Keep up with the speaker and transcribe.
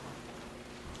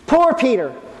Poor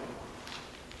Peter.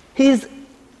 He's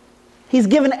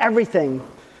given everything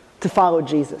to follow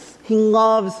Jesus. He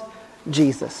loves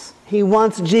Jesus. He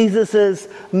wants Jesus'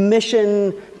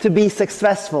 mission to be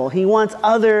successful. He wants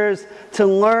others to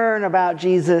learn about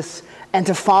Jesus and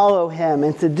to follow him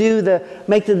and to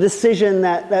make the decision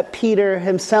that Peter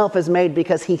himself has made,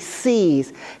 because he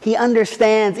sees, he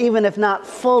understands, even if not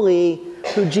fully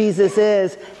who Jesus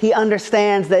is, he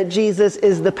understands that Jesus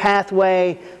is the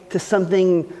pathway to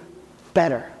something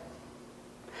better.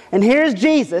 And here's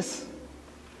Jesus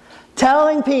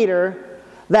telling Peter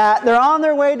that they're on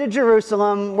their way to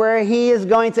Jerusalem, where he is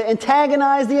going to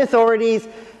antagonize the authorities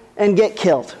and get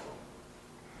killed.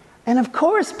 And of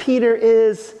course Peter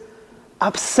is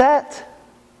upset.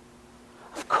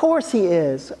 Of course he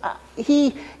is.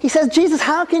 He says, Jesus,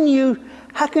 how can you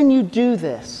do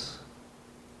this?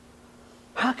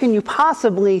 How can you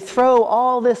possibly throw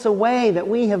all this away that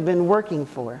we have been working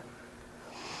for?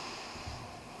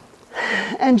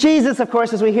 And Jesus, of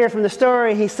course, as we hear from the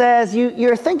story, he says,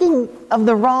 you're thinking of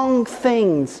the wrong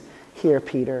things here,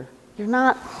 Peter. You're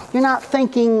not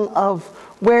thinking of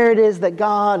where it is that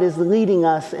God is leading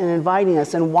us and inviting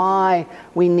us and why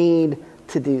we need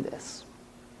to do this.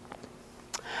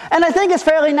 And I think it's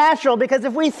fairly natural, because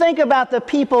if we think about the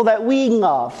people that we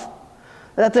love,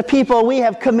 that the people we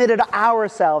have committed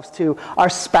ourselves to, our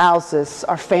spouses,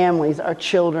 our families, our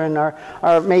children,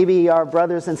 our maybe our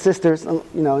brothers and sisters,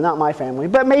 not my family,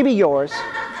 but maybe yours.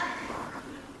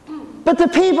 But the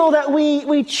people that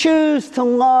we choose to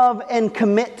love and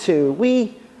commit to,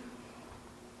 we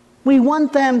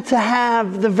want them to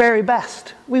have the very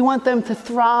best. We want them to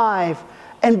thrive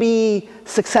and be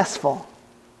successful.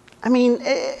 I mean,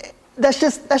 that's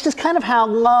just kind of how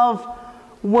love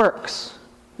works,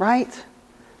 right?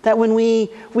 That when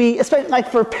we especially like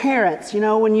for parents,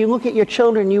 when you look at your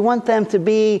children, you want them to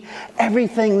be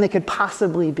everything they could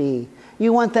possibly be.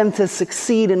 You want them to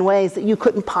succeed in ways that you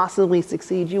couldn't possibly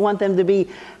succeed. You want them to be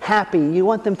happy. You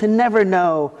want them to never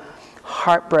know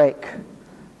heartbreak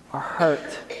or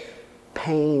hurt,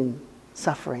 pain,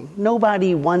 suffering.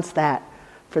 Nobody wants that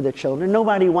for their children.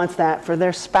 Nobody wants that for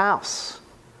their spouse.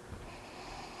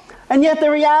 And yet the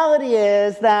reality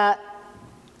is that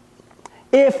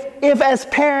if as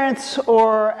parents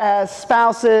or as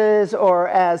spouses or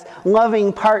as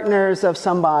loving partners of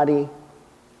somebody,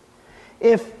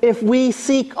 if we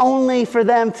seek only for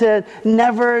them to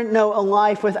never know a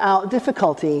life without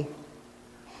difficulty,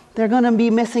 they're going to be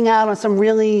missing out on some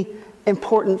really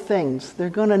important things. They're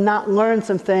going to not learn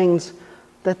some things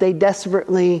that they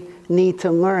desperately need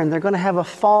to learn. They're going to have a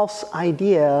false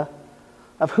idea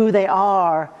of who they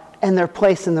are and their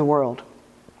place in the world.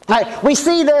 Right. We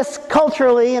see this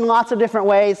culturally in lots of different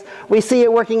ways. We see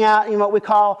it working out in what we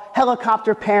call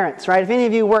helicopter parents, right? If any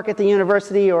of you work at the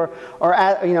university or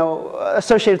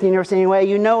associated with the university anyway,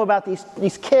 you know about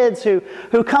these kids who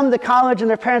come to college and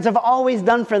their parents have always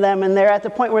done for them, and they're at the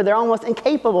point where they're almost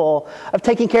incapable of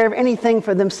taking care of anything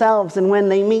for themselves. And when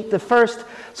they meet the first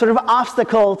sort of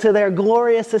obstacle to their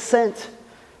glorious ascent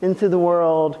into the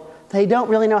world, they don't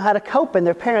really know how to cope, and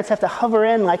their parents have to hover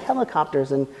in like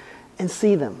helicopters and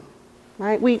see them,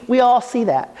 right? We all see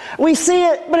that. We see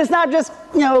it, but it's not just,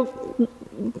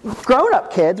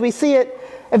 grown-up kids. We see it.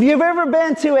 If you've ever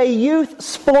been to a youth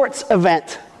sports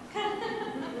event,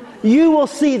 you will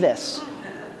see this,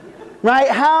 right?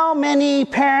 How many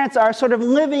parents are sort of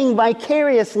living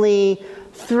vicariously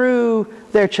through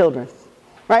their children,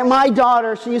 right? My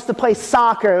daughter, she used to play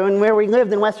soccer, and where we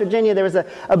lived in West Virginia, there was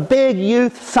a big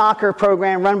youth soccer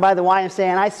program run by the YMCA,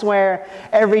 and I swear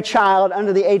every child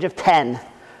under the age of 10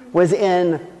 was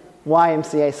in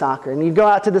YMCA soccer. And you'd go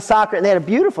out to the soccer, and they had a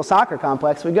beautiful soccer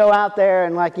complex. We go out there,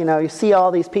 and you see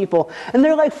all these people, and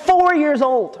they're like 4 years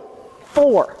old.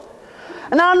 4.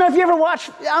 And I don't know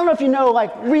if you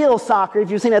know real soccer, if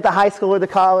you've seen it at the high school or the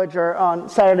college or on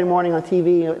Saturday morning on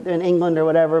TV in England or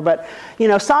whatever, but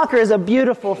soccer is a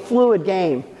beautiful, fluid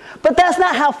game. But that's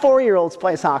not how 4-year-olds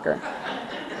play soccer.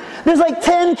 There's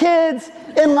 10 kids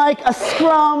in a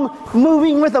scrum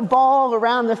moving with a ball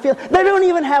around the field. They don't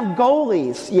even have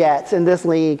goalies yet in this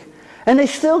league. And they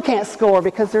still can't score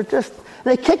because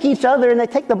they kick each other and they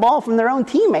take the ball from their own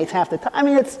teammates half the time. I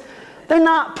mean, they're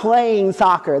not playing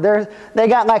soccer. They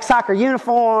got soccer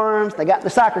uniforms, they got the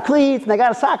soccer cleats, and they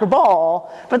got a soccer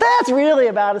ball. But that's really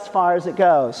about as far as it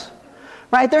goes,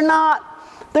 right? They're not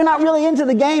really into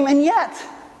the game, and yet,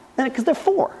 because they're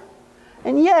 4,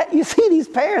 and yet you see these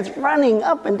parents running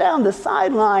up and down the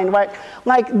sideline, right?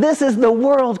 Like this is the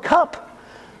World Cup.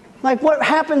 Like what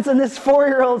happens in this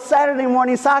 4-year-old Saturday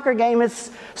morning soccer game is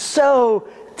so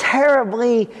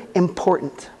terribly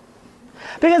important.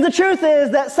 Because the truth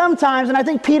is that sometimes, and I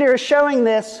think Peter is showing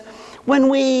this, when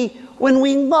we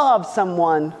love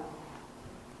someone,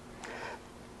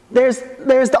 there's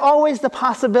always the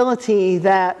possibility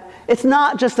that it's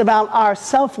not just about our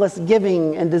selfless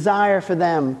giving and desire for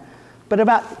them, but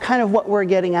about kind of what we're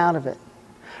getting out of it.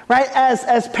 Right?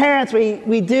 As parents,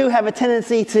 we do have a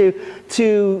tendency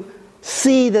to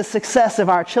see the success of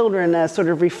our children as sort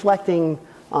of reflecting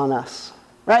on us.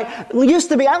 Right? It used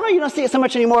to be, I don't know, you don't see it so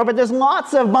much anymore, but there's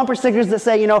lots of bumper stickers that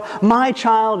say, my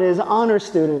child is honor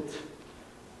student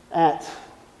at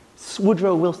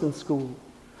Woodrow Wilson School.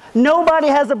 Nobody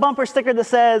has a bumper sticker that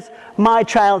says, my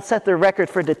child set the record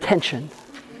for detention.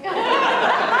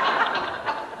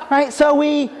 Right? So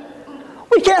we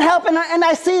can't help, and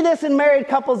I see this in married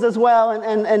couples as well,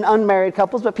 and unmarried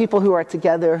couples, but people who are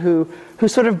together who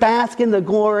sort of bask in the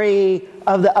glory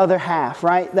of the other half,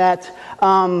 right? That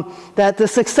the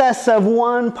success of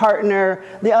one partner,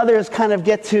 the others kind of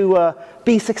get to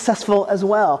be successful as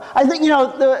well. I think,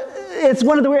 it's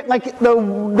one of the weird, like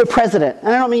the president, and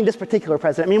I don't mean this particular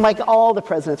president, I mean like all the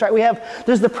presidents, right?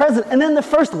 There's the president, and then the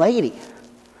first lady.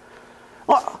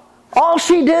 Well, all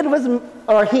she did was,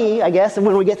 or he, I guess, and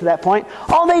when we get to that point,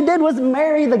 all they did was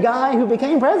marry the guy who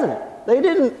became president. They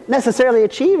didn't necessarily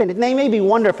achieve anything. They may be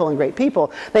wonderful and great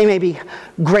people. They may be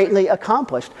greatly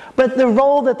accomplished. But the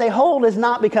role that they hold is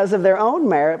not because of their own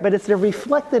merit, but it's the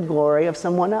reflected glory of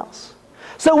someone else.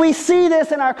 So we see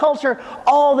this in our culture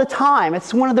all the time.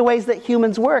 It's one of the ways that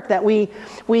humans work, that we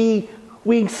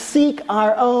seek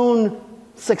our own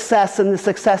success and the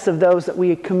success of those that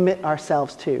we commit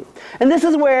ourselves to. And this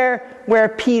is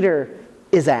where Peter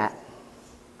is at.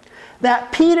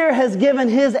 That Peter has given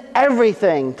his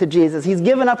everything to Jesus. He's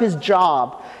given up his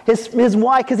job, his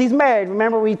wife, because he's married.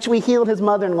 Remember, we healed his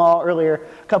mother-in-law earlier,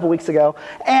 a couple weeks ago.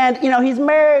 And, he's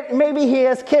married, maybe he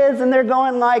has kids, and they're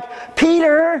going like,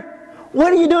 Peter,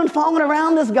 what are you doing following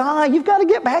around this guy? You've got to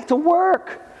get back to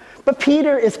work. But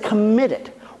Peter is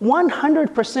committed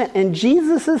 100%, and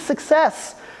Jesus'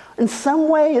 success in some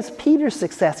way is Peter's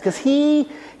success, because he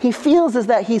feels as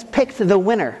that he's picked the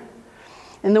winner.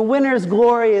 And the winner's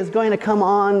glory is going to come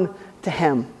on to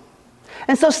him.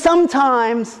 And so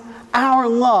sometimes our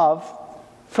love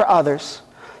for others,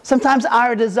 sometimes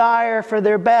our desire for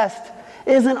their best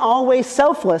isn't always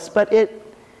selfless, but it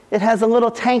has a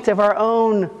little taint of our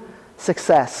own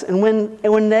success. And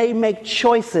when they make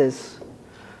choices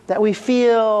that we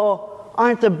feel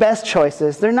aren't the best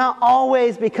choices, they're not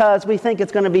always because we think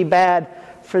it's going to be bad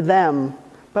for them,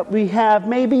 but we have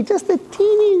maybe just a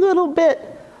teeny little bit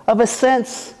of a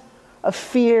sense of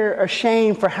fear or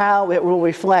shame for how it will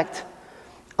reflect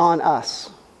on us.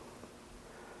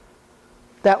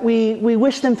 That we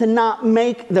wish them to not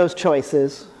make those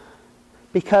choices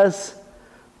because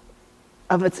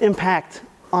of its impact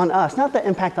on us, not the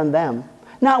impact on them.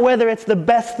 Not whether it's the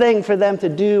best thing for them to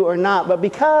do or not, but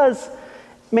because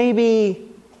maybe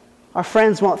our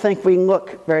friends won't think we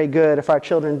look very good if our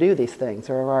children do these things,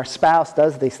 or if our spouse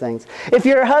does these things. If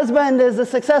your husband is a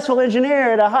successful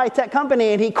engineer at a high-tech company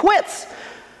and he quits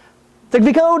to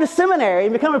go to seminary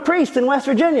and become a priest in West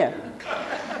Virginia,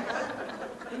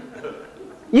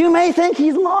 you may think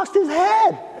he's lost his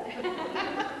head.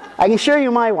 I can assure you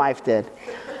my wife did.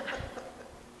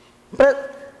 But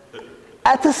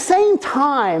at the same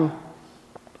time,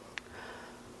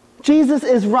 Jesus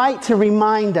is right to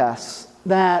remind us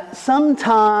that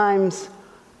sometimes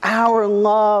our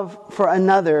love for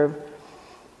another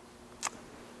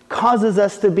causes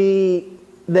us to be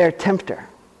their tempter.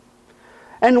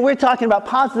 And we're talking about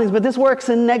positive things, but this works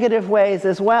in negative ways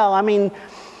as well. I mean,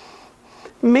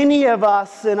 many of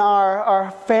us in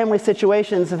our family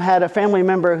situations have had a family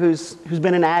member who's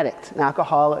been an addict, an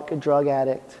alcoholic, a drug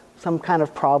addict, some kind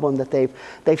of problem that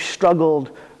they've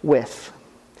struggled with.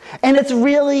 And it's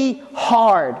really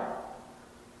hard.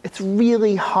 It's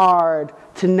really hard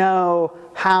to know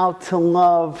how to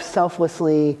love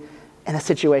selflessly in a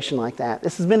situation like that.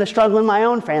 This has been a struggle in my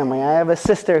own family. I have a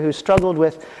sister who struggled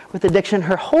with addiction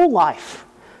her whole life.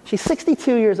 She's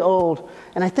 62 years old,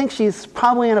 and I think she's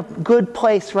probably in a good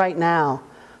place right now.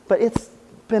 But it's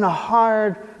been a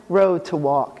hard road to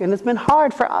walk. And it's been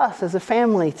hard for us as a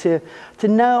family to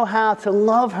know how to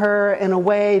love her in a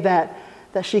way that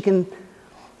she can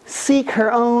seek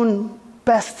her own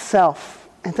best self,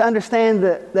 and to understand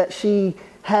that she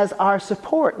has our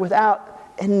support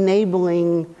without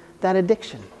enabling that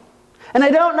addiction. And I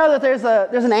don't know that there's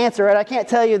an answer, right? I can't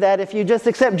tell you that if you just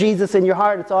accept Jesus in your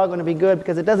heart, it's all going to be good,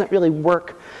 because it doesn't really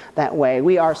work that way.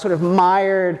 We are sort of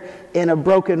mired in a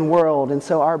broken world, and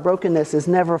so our brokenness is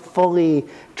never fully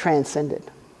transcended.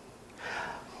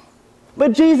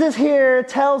 But Jesus here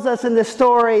tells us in this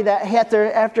story that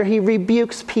after he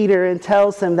rebukes Peter and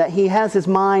tells him that he has his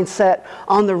mind set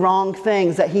on the wrong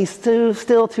things, that he's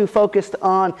still too focused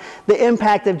on the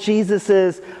impact of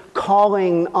Jesus'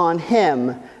 calling on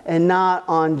him and not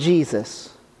on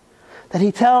Jesus. That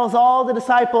he tells all the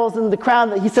disciples and the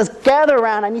crowd, that he says, gather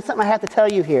around, I need something I have to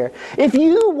tell you here. If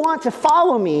you want to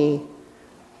follow me,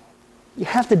 you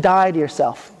have to die to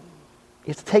yourself.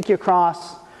 You have to take your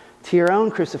cross to your own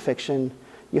crucifixion.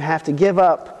 You have to give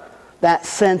up that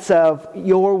sense of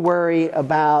your worry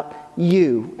about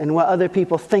you and what other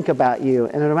people think about you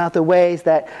and about the ways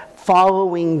that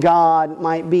following God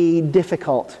might be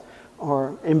difficult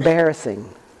or embarrassing.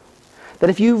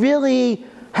 That if you really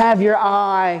have your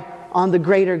eye on the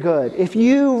greater good, if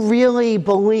you really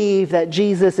believe that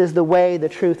Jesus is the way, the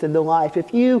truth, and the life,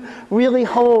 if you really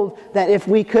hold that if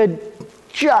we could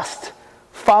just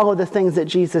follow the things that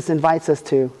Jesus invites us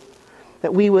to,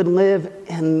 that we would live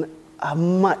in a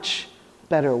much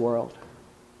better world,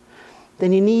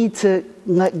 then you need to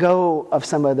let go of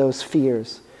some of those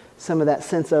fears, some of that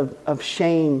sense of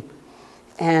shame,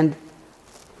 and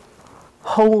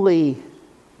wholly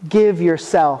give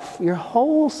yourself, your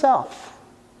whole self,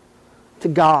 to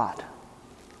God.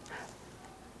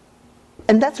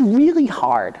 And that's really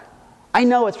hard. I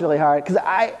know it's really hard because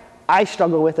I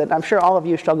struggle with it. I'm sure all of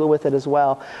you struggle with it as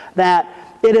well. That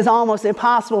it is almost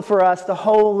impossible for us to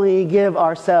wholly give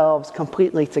ourselves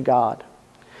completely to God.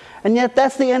 And yet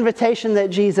that's the invitation that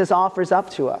Jesus offers up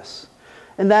to us.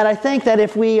 And that I think that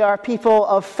if we are people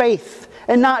of faith,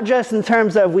 and not just in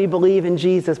terms of we believe in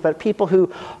Jesus, but people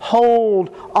who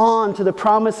hold on to the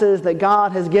promises that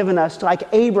God has given us, like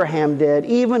Abraham did,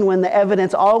 even when the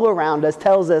evidence all around us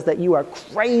tells us that you are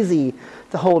crazy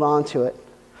to hold on to it.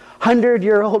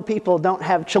 100-year-old people don't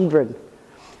have children,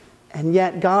 and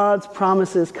yet God's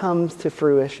promises comes to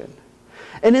fruition.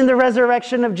 And in the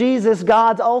resurrection of Jesus,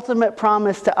 God's ultimate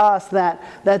promise to us that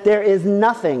there is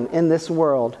nothing in this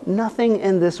world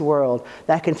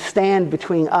that can stand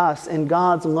between us and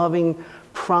God's loving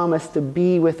promise to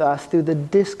be with us through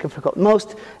the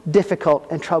most difficult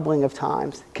and troubling of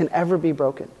times can ever be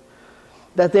broken.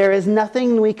 That there is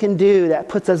nothing we can do that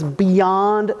puts us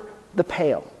beyond the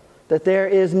pale. That there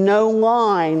is no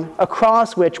line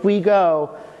across which we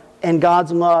go and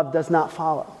God's love does not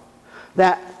follow.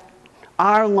 That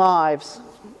our lives,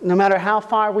 no matter how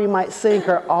far we might sink,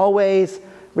 are always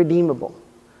redeemable.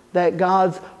 That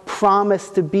God's promise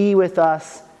to be with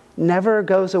us never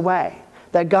goes away.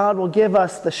 That God will give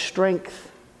us the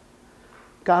strength.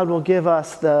 God will give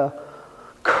us the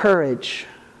courage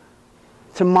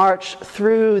to march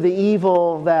through the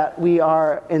evil that we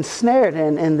are ensnared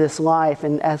in this life,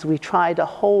 and as we try to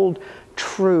hold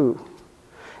true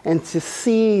and to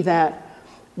see that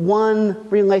one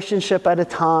relationship at a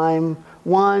time,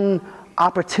 one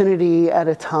opportunity at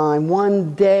a time,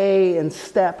 one day and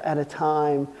step at a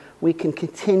time, we can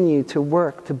continue to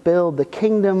work to build the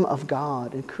kingdom of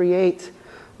God and create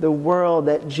the world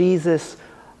that Jesus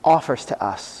offers to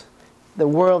us. The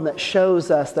world that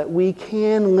shows us that we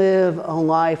can live a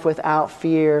life without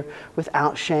fear,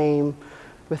 without shame,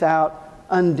 without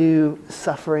undue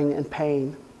suffering and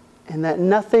pain. And that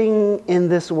nothing in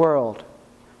this world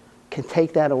can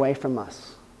take that away from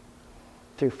us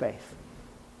through faith.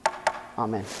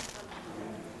 Amen.